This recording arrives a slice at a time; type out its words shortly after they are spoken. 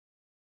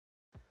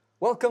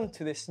Welcome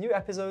to this new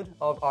episode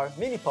of our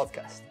mini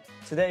podcast.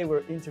 Today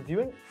we're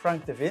interviewing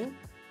Frank de Winne,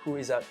 who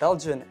is a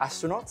Belgian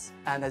astronaut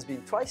and has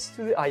been twice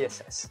to the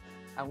ISS.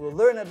 And we'll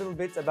learn a little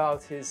bit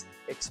about his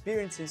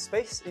experience in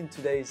space in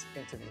today's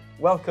interview.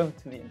 Welcome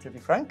to the interview,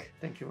 Frank.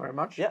 Thank you very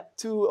much. Yeah.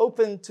 To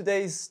open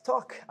today's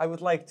talk, I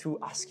would like to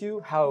ask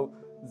you how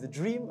the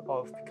dream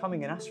of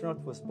becoming an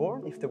astronaut was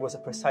born, if there was a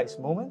precise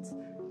moment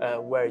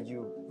where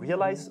you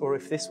realized, or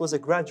if this was a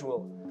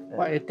gradual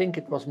Well, I think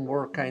it was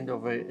more kind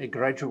of a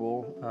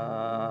gradual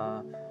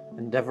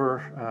endeavor.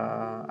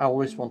 I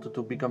always wanted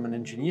to become an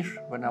engineer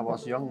when I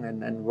was young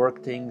and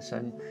work things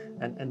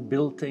and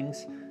build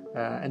things.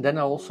 And then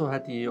I also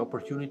had the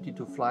opportunity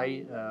to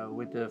fly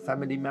with a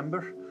family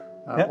member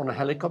on a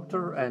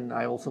helicopter, and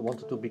I also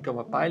wanted to become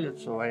a pilot.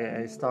 So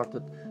I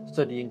started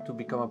studying to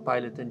become a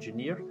pilot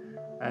engineer.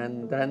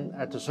 And then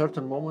at a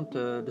certain moment,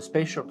 the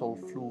space shuttle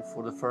flew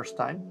for the first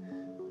time.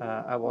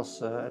 I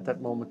was at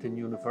that moment in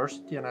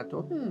university, and I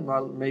thought,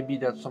 well, maybe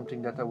that's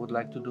something that I would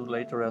like to do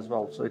later as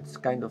well. So it's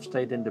kind of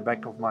stayed in the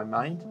back of my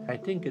mind. I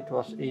think it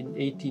was in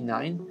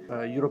 '89,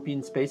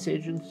 European Space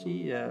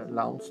Agency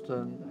launched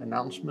an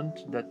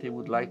announcement that they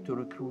would like to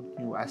recruit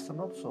new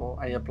astronauts. So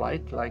I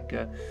applied, like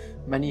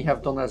many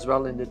have done as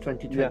well in the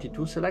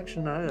 2022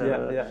 selection.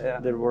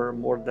 There were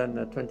more than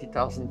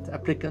 20,000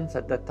 applicants.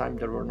 At that time,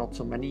 there were not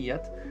so many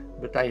yet.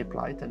 But I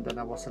applied, and then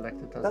I was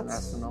selected as an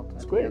astronaut.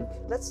 That's great.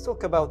 Let's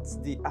talk about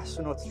the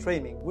astronaut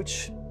training.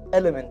 Which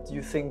element do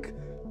you think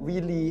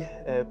really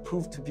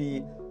proved to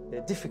be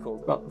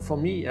difficult? Well, for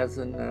me, as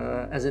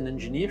an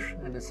engineer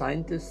and a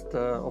scientist,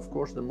 of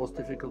course, the most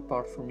difficult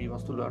part for me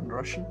was to learn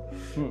Russian.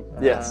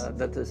 Yes,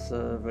 that is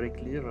very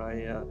clear.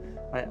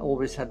 I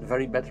always had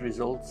very bad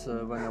results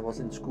when I was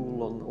in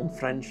school on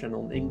French and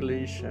on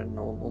English and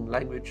on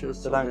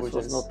languages. This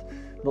was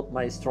not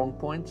my strong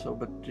point. So,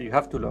 but you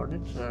have to learn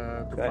it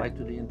to fly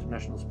to the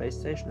International Space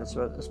Station,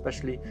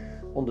 especially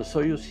on the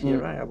Soyuz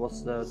here. I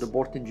was the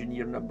board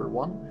engineer number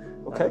 1,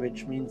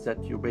 which means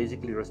that you're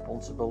basically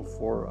responsible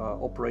for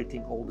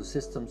operating all the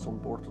systems on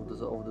board of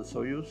the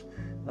Soyuz.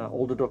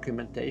 All the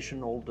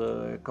documentation, all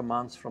the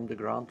commands from the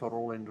ground are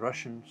all in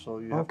Russian. So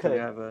you have to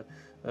have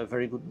a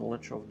very good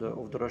knowledge of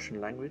the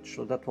Russian language.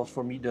 So that was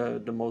for me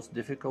the most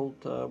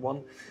difficult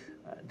one.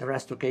 The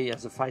rest,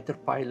 as a fighter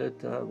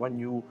pilot, when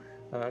you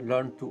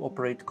learn to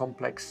operate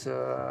complex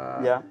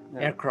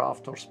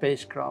aircraft or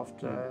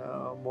spacecraft,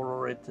 more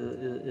or it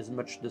is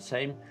much the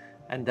same.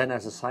 And then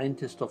as a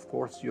scientist, of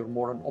course, you're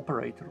more an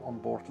operator on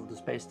board of the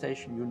space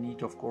station. You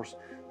need, of course,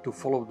 to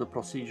follow the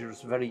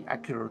procedures very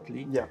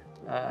accurately.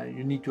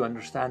 You need to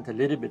understand a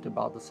little bit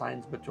about the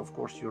science, but of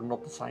course, you're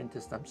not the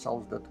scientists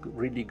themselves that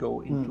really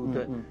go into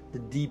the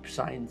deep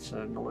science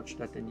knowledge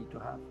that they need to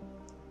have.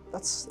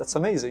 That's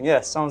amazing.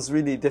 Yeah, sounds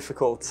really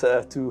difficult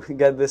to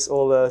get this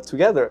all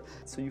together.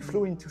 So you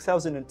flew in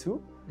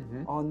 2002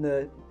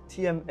 on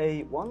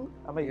TMA-1,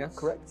 am I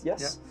correct?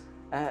 Yes. Yeah.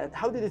 And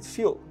how did it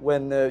feel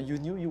when you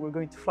knew you were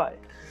going to fly?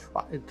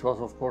 Well, it was,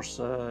 of course,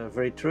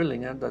 very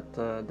thrilling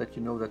that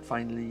you know that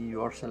finally you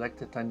are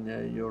selected and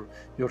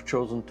you're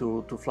chosen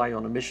to fly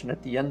on a mission.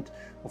 At the end,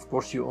 of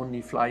course, you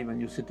only fly when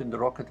you sit in the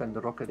rocket and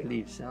the rocket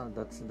leaves. Yeah,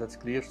 that's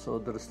clear. So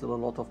there is still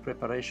a lot of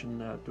preparation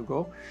to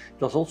go.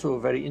 It was also a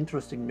very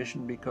interesting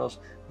mission because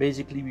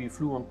basically we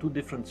flew on 2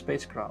 different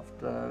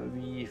spacecraft.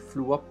 We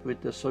flew up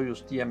with the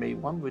Soyuz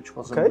TMA-1, which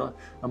was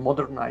a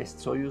modernized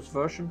Soyuz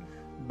version.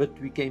 But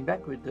we came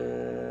back with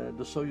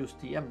the Soyuz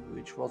TM,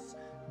 which was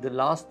the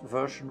last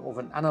version of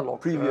an analog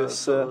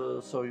previous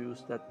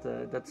Soyuz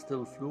that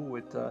still flew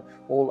with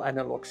all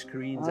analog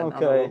screens and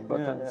analog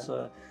buttons.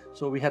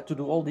 So we had to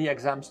do all the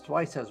exams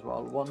twice as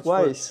well.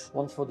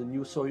 Once for the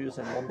new Soyuz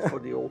and one for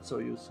the old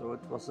Soyuz. So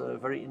it was a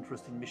very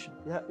interesting mission.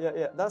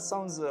 Yeah. That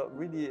sounds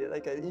really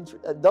like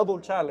a double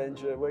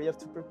challenge where you have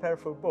to prepare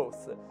for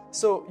both.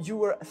 So you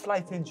were a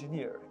flight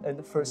engineer in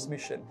the first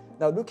mission.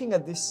 Now looking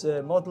at this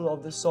model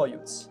of the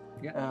Soyuz,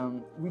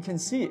 we can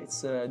see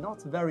it's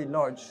not very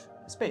large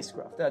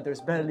spacecraft.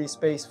 There's barely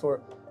space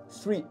for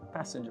 3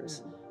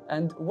 passengers.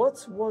 And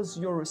what was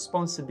your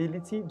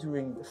responsibility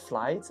during the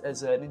flight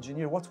as an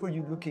engineer? What were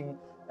you looking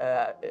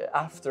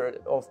after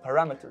of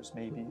parameters,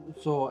 maybe?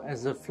 So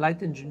as a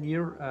flight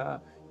engineer,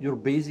 you're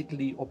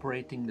basically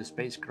operating the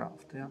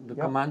spacecraft. The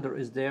commander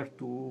is there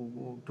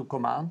to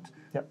command,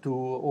 to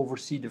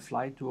oversee the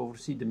flight, to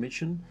oversee the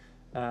mission.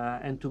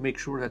 And to make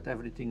sure that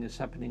everything is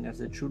happening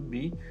as it should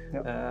be,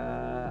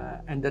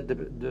 and that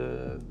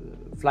the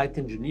flight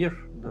engineer,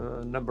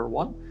 the number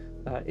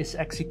 1, is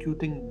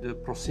executing the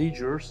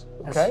procedures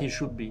as he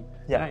should be.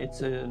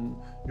 It's a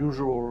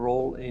usual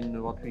role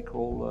in what we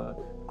call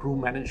crew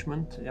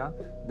management,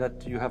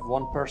 that you have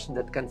one person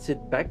that can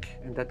sit back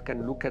and that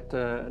can look at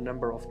a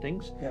number of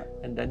things,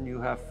 and then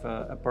you have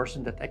a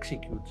person that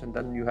executes, and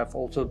then you have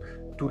also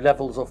two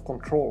levels of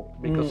control,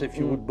 because if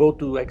you would both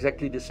do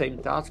exactly the same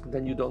task,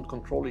 then you don't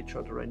control each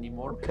other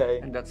anymore,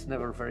 and that's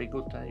never very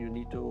good. You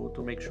need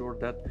to make sure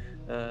that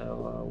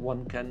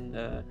one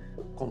can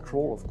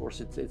control. Of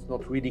course, it's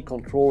not really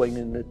controlling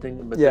in the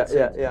thing, but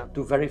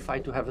to verify,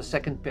 to have a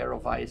second pair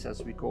of eyes,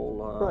 as we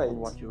call on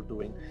what you're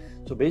doing.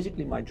 So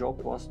basically my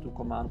job was to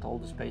command all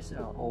the space,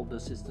 all the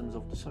systems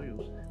of the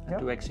Soyuz, and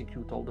to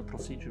execute all the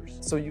procedures.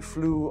 So you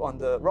flew on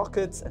the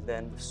rocket, and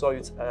then the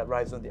Soyuz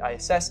arrives on the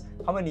ISS.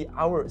 How many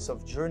hours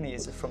of journey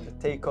is it from the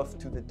takeoff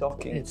to the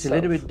docking It's a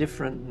little bit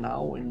different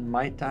now. In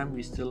my time,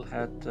 we still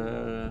had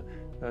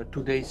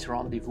 2 days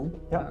rendezvous.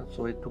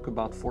 So it took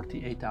about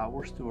 48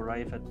 hours to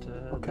arrive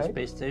at the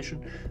space station.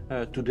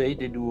 Today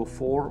they do a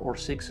 4 or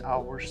 6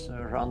 hours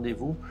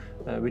rendezvous,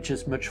 which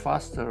is much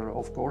faster,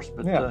 of course,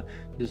 but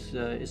this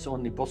is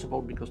only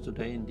possible because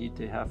today indeed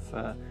they have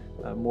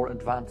more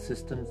advanced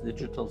systems,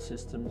 digital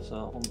systems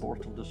on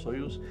board of the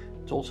Soyuz.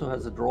 It also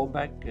has a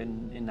drawback.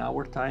 In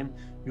our time,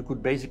 you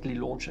could basically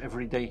launch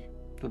every day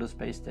to the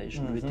space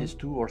station. With this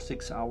 2 or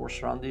 6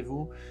 hours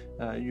rendezvous,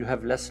 you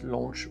have less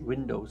launch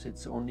windows.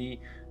 It's only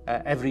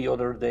every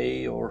other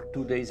day or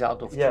 2 days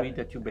out of 3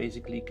 that you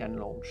basically can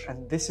launch.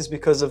 And this is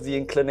because of the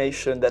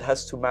inclination that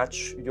has to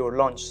match your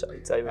launch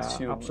site, I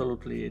assume.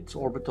 Absolutely. It's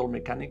orbital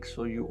mechanics,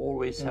 so you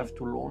always have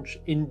to launch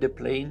in the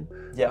plane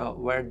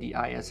where the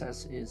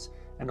ISS is.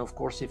 And of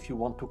course, if you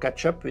want to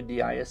catch up with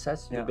the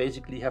ISS, you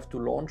basically have to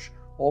launch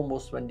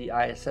almost when the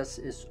ISS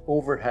is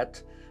overhead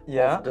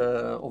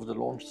of the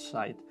launch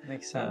site.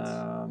 Makes sense.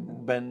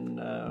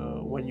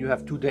 When you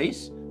have 2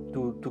 days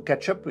to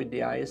catch up with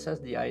the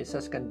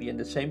ISS can be in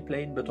the same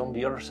plane, but on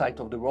the other side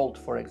of the world,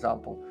 for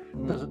example.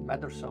 It doesn't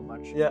matter so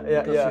much.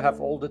 Because you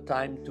have all the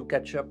time to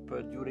catch up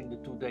during the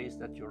 2 days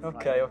that you're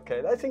flying.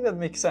 Okay. I think that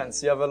makes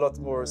sense. You have a lot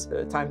more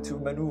time to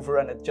maneuver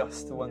and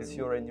adjust once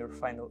you're in your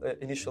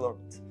initial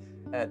orbit.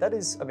 That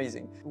is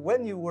amazing.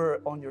 When you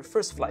were on your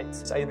first flight,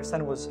 I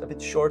understand it was a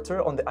bit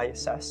shorter on the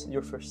ISS,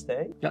 your first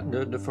day? Yeah,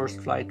 the first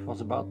flight was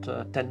about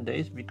 10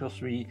 days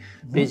because we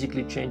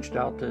basically changed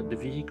out the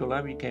vehicle.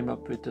 We came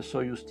up with the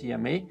Soyuz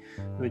TMA,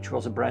 which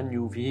was a brand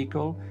new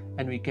vehicle,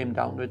 and we came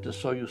down with the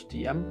Soyuz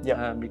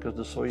TM because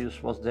the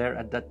Soyuz was there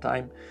at that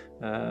time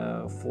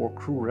for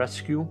crew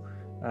rescue.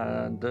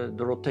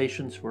 The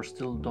rotations were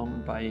still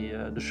done by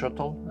the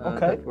shuttle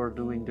that were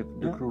doing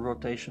the crew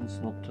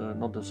rotations,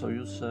 not the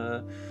Soyuz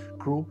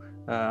crew.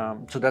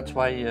 So that's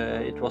why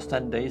it was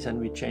 10 days and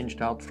we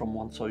changed out from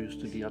one Soyuz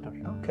to the other.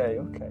 Okay.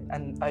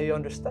 And I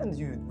understand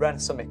you ran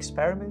some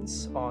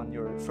experiments on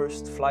your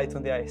first flight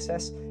on the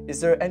ISS. Is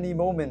there any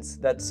moments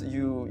that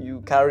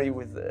you carry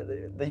with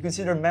that you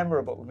consider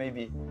memorable,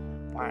 maybe?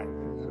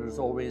 There's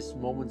always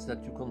moments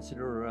that you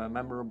consider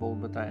memorable,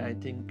 but I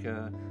think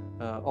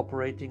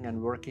operating and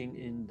working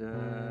in the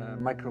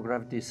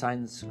microgravity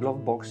science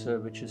glove box,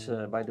 which is,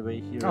 by the way,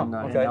 here in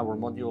our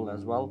module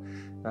as well.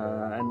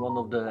 And one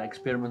of the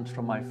experiments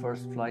from my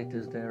first flight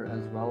is there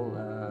as well.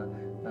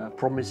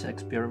 Promise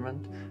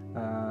experiment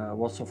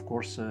was, of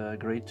course,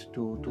 great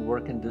to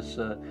work in this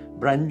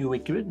brand new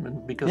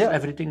equipment because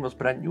everything was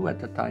brand new at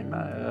the time.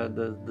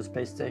 The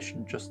space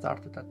station just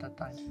started at that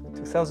time.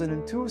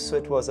 2002, so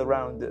it was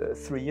around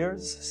 3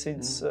 years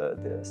since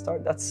the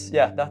start.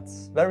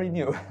 That's very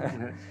new.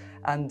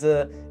 And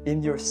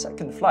in your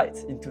second flight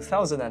in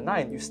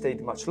 2009, you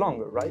stayed much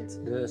longer, right?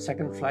 The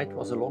second flight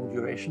was a long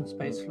duration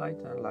space flight,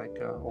 like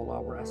all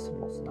our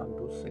astronauts now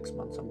do 6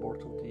 months on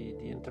board of the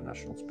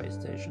International Space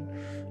Station.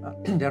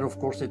 There, of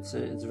course, it's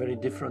very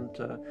different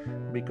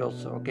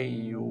because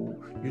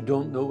you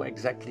don't know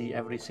exactly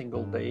every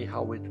single day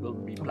how it will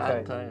be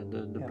planned.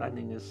 The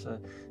planning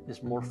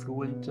is more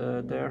fluent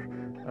there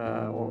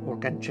or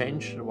can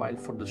change. While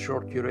for the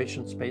short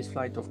duration space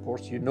flight, of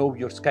course, you know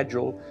your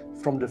schedule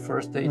from the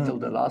first day till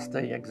the last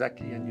day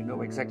exactly, and you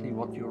know exactly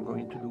what you're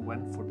going to do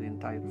when for the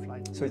entire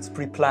flight. So it's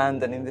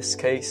pre-planned, and in this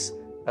case,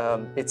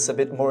 it's a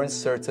bit more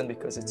uncertain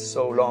because it's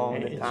so long.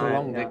 It's so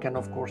long. They can,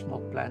 of course,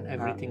 not plan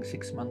everything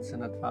 6 months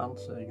in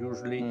advance.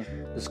 Usually,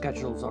 the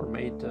schedules are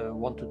made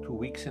 1 to 2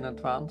 weeks in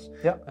advance.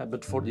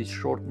 But for these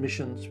short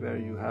missions where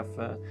you have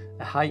a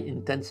high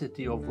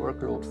intensity of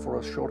workload for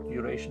a short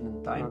duration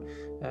in time,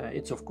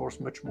 it's of course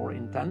much more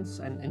intense,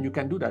 and you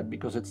can do that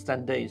because it's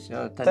 10 days.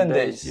 10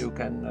 days you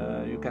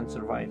can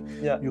survive.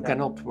 You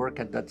cannot work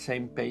at that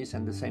same pace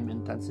and the same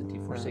intensity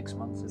for 6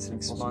 months. It's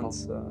 6 impossible.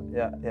 months.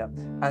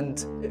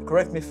 And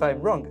correct me if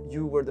I'm wrong,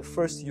 you were the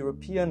first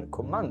European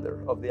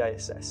commander of the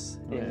ISS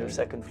in your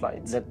second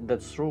flight.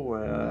 That's true.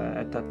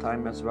 At that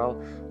time as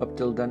well. Up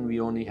till then, we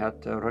only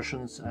had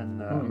Russians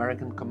and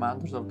American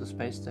commanders of the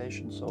space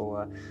station.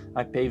 So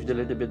I paved a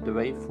little bit the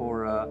way for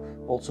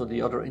also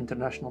the other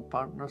international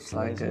partners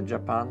like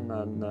Japan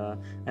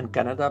and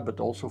Canada, but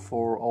also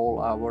for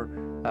all our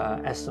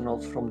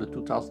astronauts from the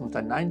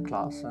 2009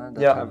 class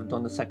that have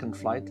done the second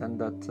flight and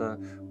that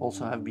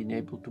also have been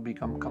able to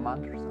become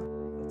commanders.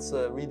 It's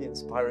really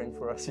inspiring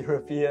for us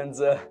Europeans.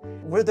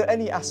 Were there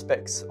any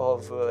aspects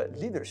of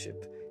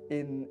leadership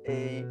in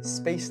a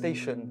space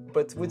station,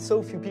 but with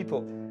so few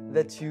people,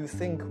 that you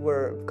think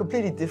were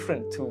completely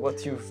different to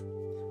what you've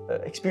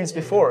experienced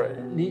before.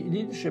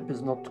 Leadership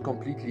is not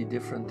completely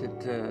different.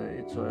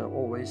 It's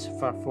always,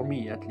 for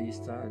me at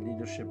least,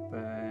 leadership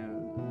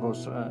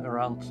goes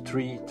around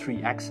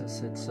three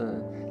axes. It's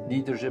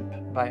leadership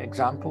by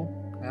example.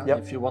 Yeah? Yep.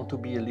 If you want to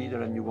be a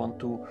leader and you want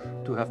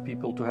to have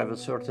people to have a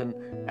certain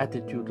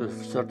attitude, a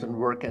certain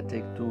work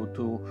ethic, to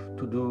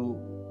do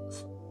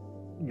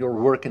your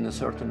work in a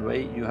certain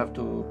way, you have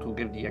to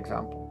give the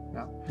example.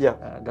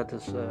 That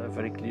is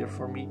very clear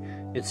for me.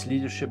 It's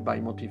leadership by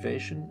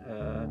motivation.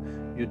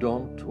 You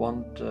don't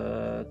want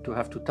to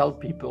have to tell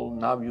people,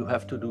 now you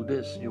have to do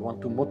this. You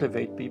want to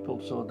motivate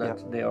people so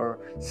that they are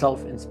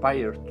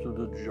self-inspired to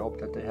do the job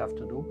that they have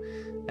to do.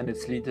 And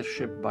it's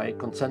leadership by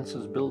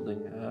consensus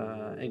building.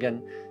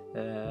 Again,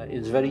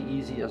 it's very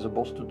easy as a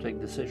boss to take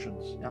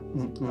decisions.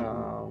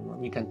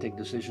 We can take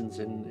decisions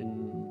in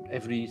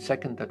every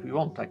second that we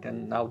want. I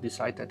can now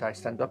decide that I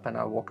stand up and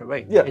I walk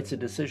away. It's a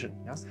decision.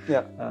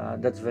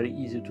 That's very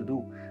easy to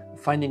do.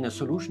 Finding a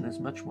solution is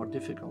much more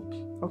difficult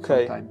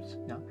sometimes.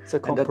 It's a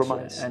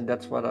compromise. And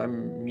that's what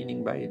I'm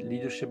meaning by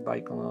leadership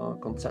by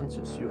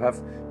consensus. You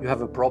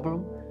have a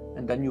problem,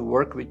 and then you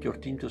work with your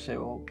team to say,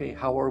 okay,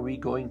 how are we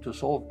going to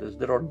solve this?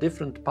 There are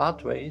different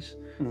pathways.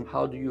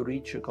 How do you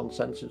reach a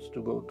consensus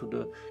to go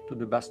to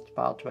the best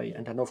pathway?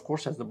 And then, of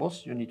course, as the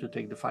boss, you need to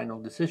take the final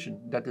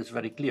decision. That is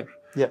very clear.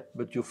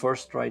 But you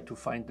first try to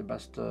find the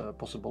best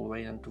possible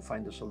way and to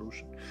find a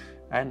solution.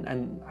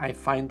 And I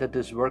find that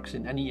this works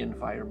in any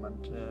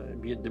environment,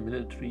 be it the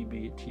military,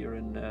 be it here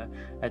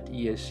at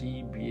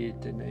ESC, be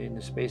it in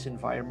a space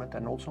environment,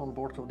 and also on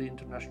board of the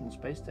International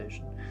Space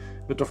Station.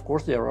 But of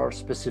course there are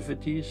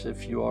specificities.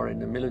 If you are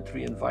in a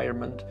military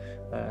environment,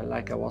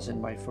 like I was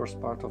in my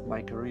first part of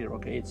my career,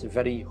 it's a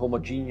very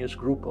homogeneous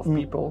group of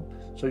people,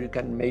 so you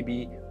can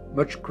maybe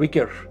much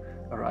quicker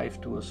arrive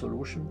to a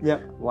solution.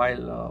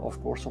 While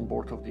of course on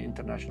board of the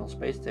International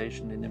Space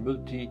Station, in a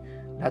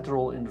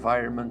multilateral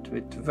environment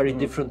with very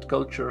different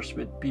cultures,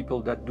 with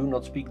people that do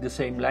not speak the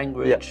same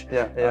language,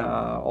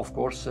 of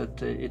course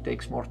it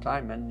takes more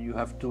time, and you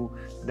have to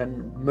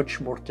then much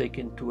more take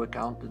into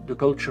account the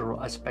cultural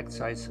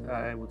aspects,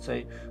 I would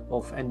say,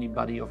 of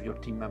anybody of your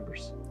team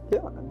members.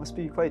 It must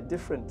be quite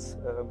different,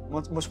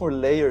 much more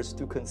layers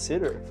to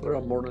consider. There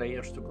are more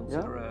layers to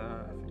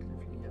consider.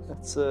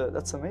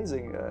 That's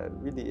amazing,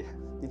 really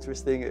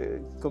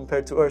interesting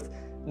compared to Earth.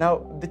 Now,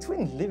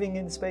 between living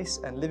in space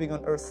and living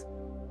on Earth,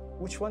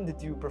 which one did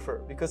you prefer?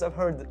 Because I've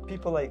heard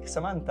people like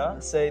Samantha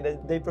say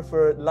that they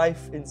prefer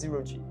life in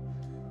zero-G.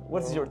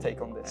 What is your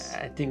take on this?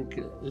 I think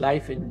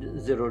life in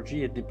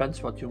zero-G, it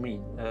depends what you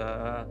mean.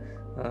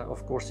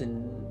 Of course,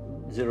 in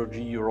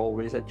zero-G, you're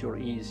always at your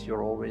ease.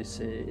 You're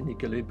always in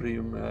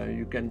equilibrium.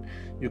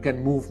 You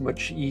can move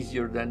much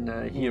easier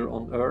than here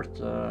on Earth.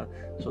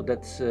 So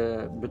that's.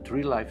 But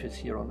real life is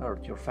here on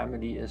Earth. Your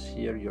family is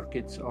here. Your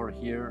kids are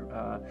here.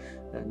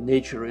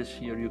 Nature is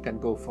here. You can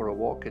go for a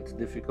walk. It's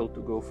difficult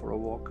to go for a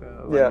walk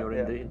when you're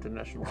in the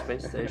International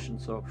Space Station.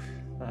 So,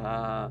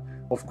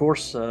 of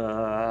course,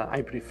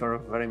 I prefer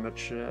very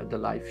much the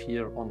life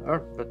here on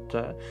Earth.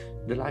 But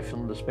the life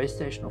on the space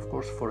station, of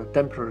course, for a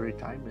temporary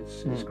time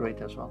is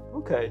great as well.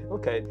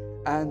 Okay.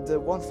 And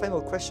one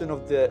final question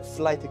of the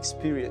flight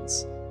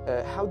experience.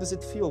 How does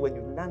it feel when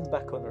you land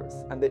back on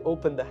Earth and they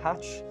open the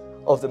hatch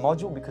of the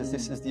module, because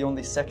this is the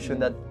only section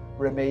that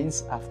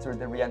remains after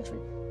the re-entry?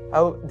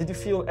 How did you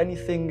feel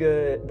anything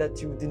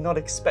that you did not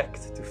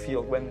expect to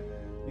feel when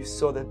you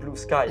saw the blue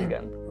sky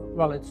again?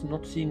 Well, it's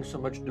not seeing so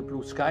much the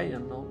blue sky,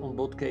 and on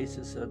both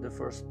cases, the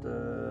first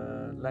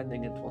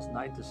landing it was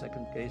night, the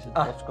second case it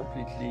was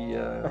completely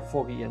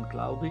foggy and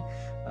cloudy.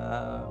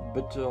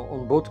 But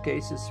on both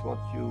cases, what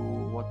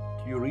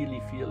you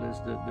really feel is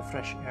the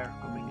fresh air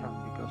coming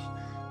in, because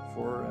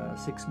for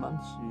 6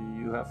 months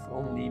you have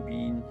only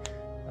been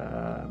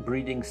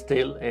breathing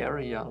stale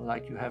air,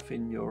 like you have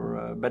in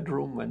your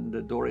bedroom when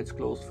the door is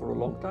closed for a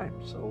long time.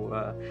 So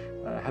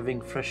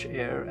having fresh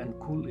air and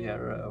cool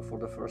air for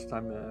the first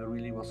time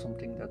really was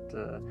something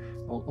that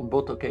on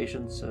both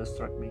occasions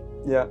struck me.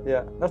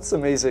 Yeah, that's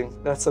amazing.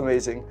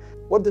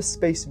 What does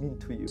space mean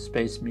to you?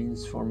 Space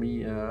means for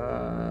me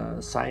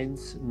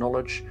science,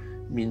 knowledge,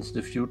 means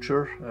the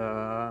future.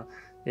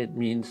 It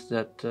means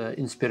that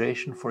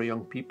inspiration for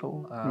young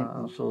people.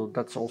 So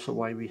that's also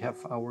why we have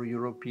our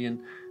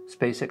European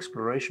Space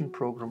Exploration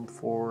Program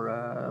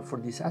for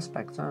these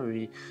aspects.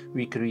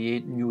 We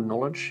create new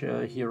knowledge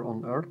here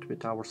on Earth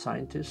with our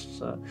scientists.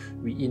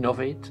 We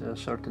innovate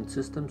certain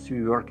systems.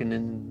 We work in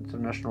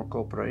international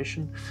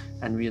cooperation,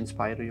 and we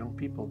inspire young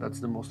people.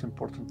 That's the most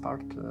important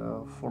part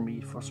for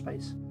me for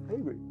space. I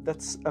agree.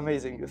 That's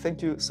amazing.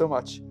 Thank you so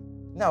much.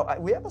 Now,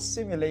 we have a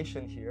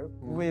simulation here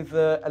with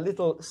a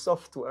little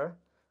software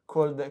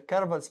called the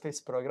Kerbal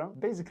Space Program.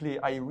 Basically,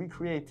 I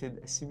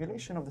recreated a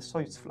simulation of the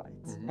Soyuz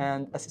flight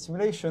and a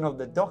simulation of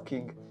the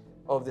docking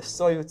of the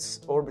Soyuz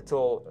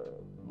orbital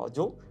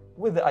module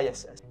with the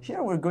ISS.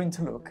 Here we're going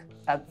to look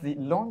at the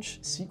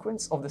launch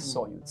sequence of the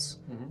Soyuz.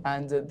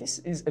 And this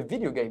is a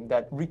video game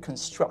that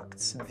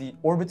reconstructs the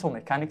orbital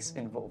mechanics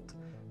involved.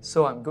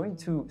 So I'm going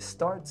to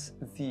start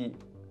the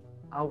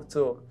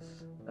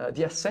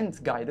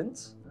ascent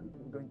guidance.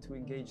 we're going to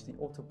engage the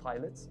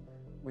autopilot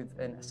with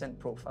an ascent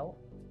profile.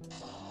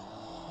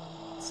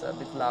 It's a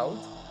bit loud.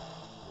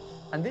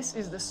 And this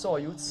is the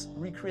Soyuz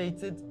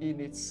recreated in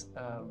its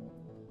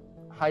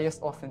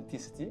highest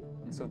authenticity,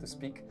 so to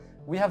speak.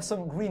 We have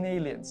some green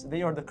aliens.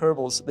 They are the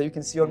Kerbals that you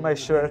can see on my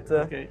shirt.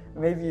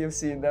 Maybe you've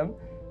seen them.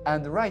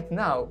 And right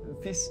now,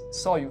 this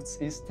Soyuz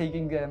is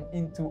taking them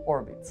into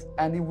orbit.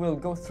 And it will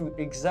go through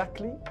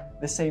exactly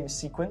the same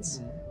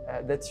sequence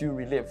that you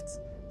relived.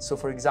 So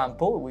for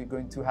example, we're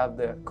going to have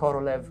the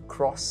Korolev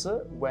cross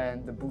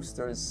when the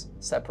boosters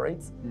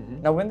separate.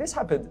 Now, when this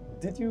happened,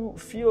 did you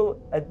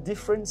feel a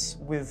difference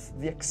with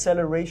the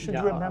acceleration?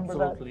 Do you remember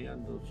absolutely.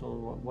 And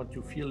so what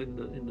you feel in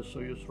the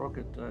Soyuz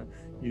rocket,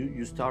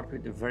 you start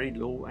with a very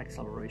low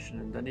acceleration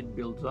and then it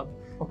builds up.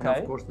 And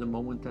of course, the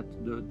moment that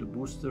the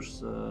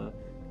boosters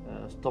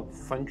stop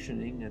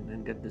functioning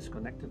and get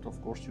disconnected, of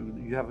course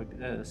you have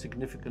a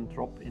significant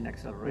drop in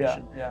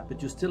acceleration,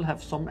 but you still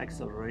have some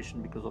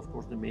acceleration because of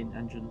course the main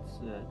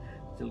engines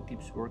still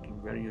keeps working.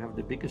 Where you have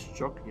the biggest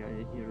shock, here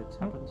it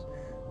happens,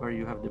 where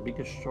you have the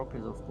biggest shock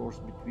is of course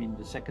between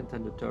the second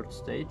and the third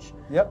stage,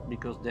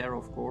 because there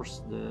of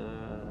course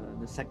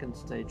the second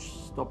stage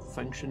stop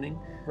functioning,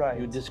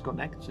 you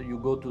disconnect, so you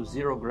go to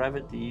zero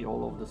gravity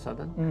all of a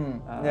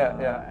sudden,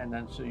 and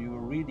then so you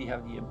really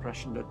have the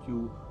impression that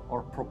you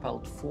are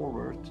propelled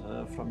forward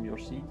from your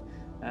seat,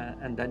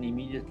 and then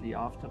immediately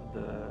after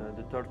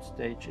the third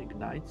stage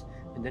ignites,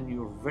 and then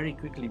you're very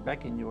quickly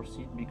back in your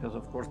seat because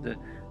of course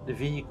the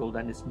vehicle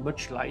then is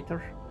much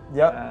lighter,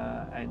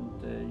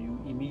 and you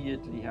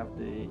immediately have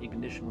the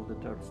ignition of the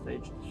third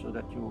stage, so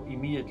that you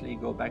immediately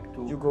go back to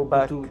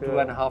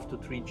 2.5 to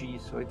 3 G.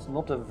 So it's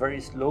not a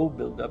very slow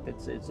build up,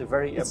 it's a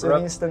very abrupt,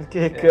 an instant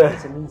kick.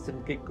 It's an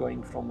instant kick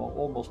going from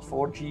almost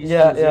 4 Gs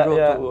to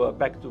 0 to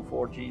back to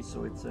 4 Gs,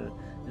 so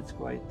it's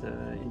quite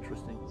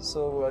interesting.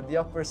 So the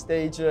upper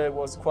stage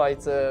was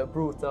quite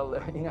brutal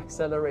in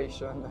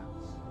acceleration.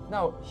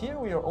 Now here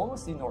we are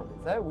almost in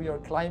orbit. We are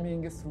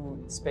climbing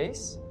through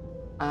space,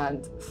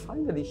 and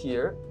finally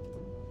here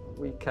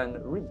we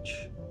can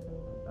reach.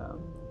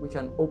 We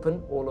can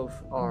open all of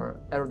our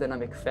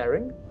aerodynamic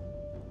fairing.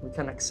 We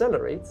can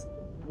accelerate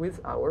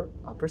with our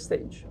upper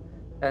stage,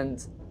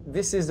 and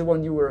this is the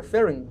one you were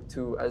referring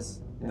to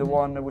as the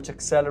one which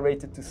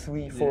accelerated to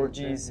 3-4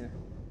 Gs.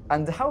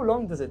 And how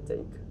long does it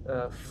take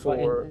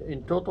for...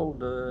 In total,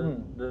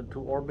 the to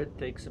orbit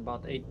takes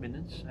about 8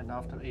 minutes, and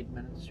after 8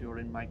 minutes you're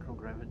in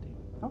microgravity.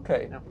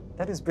 Okay,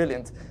 that is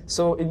brilliant.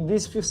 So in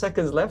these few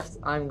seconds left,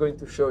 I'm going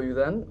to show you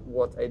then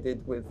what I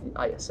did with the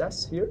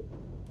ISS here,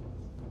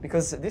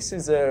 because this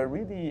is a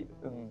really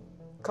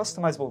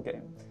customizable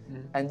game,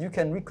 and you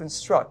can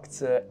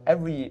reconstruct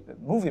every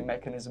moving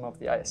mechanism of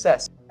the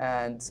ISS.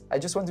 And I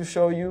just want to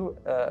show you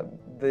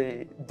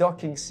the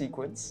docking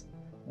sequence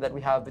that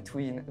we have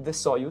between the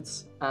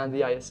Soyuz and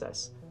the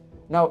ISS.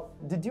 Now,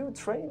 did you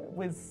train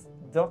with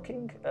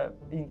docking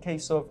in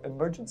case of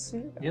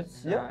emergency?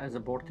 Yes, as a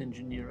board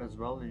engineer as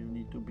well, you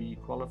need to be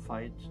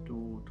qualified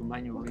to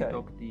manually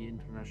dock the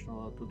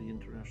International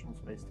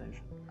Space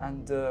Station.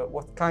 And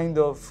what kind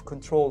of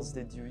controls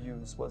did you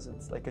use? Was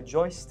it like a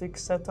joystick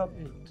setup?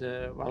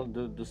 Well,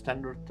 the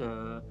standard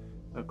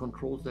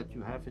controls that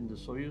you have in the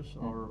Soyuz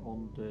are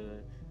on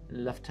the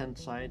left-hand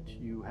side.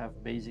 You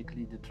have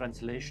basically the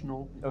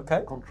translational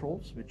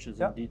controls, which is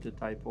indeed a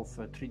type of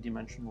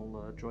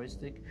three-dimensional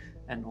joystick,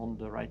 and on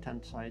the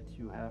right-hand side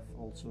you have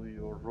also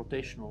your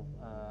rotational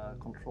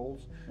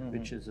controls,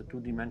 which is a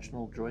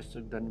two-dimensional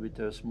joystick then with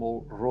a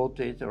small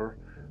rotator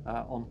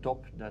on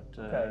top that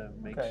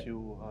makes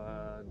you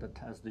that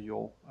has the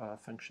yaw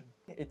function.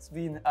 It's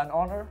been an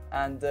honor,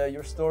 and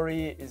your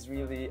story is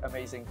really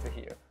amazing to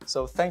hear.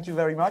 So thank you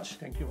very much.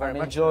 Thank you very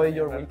much. Enjoy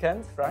your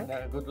weekend, Frank.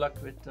 And, good luck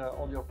with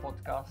all your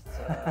podcasts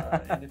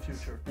in the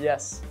future.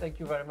 Yes. Thank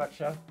you very much.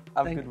 Have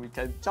a good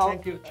weekend. Ciao.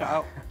 Thank you.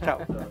 Ciao.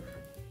 Ciao.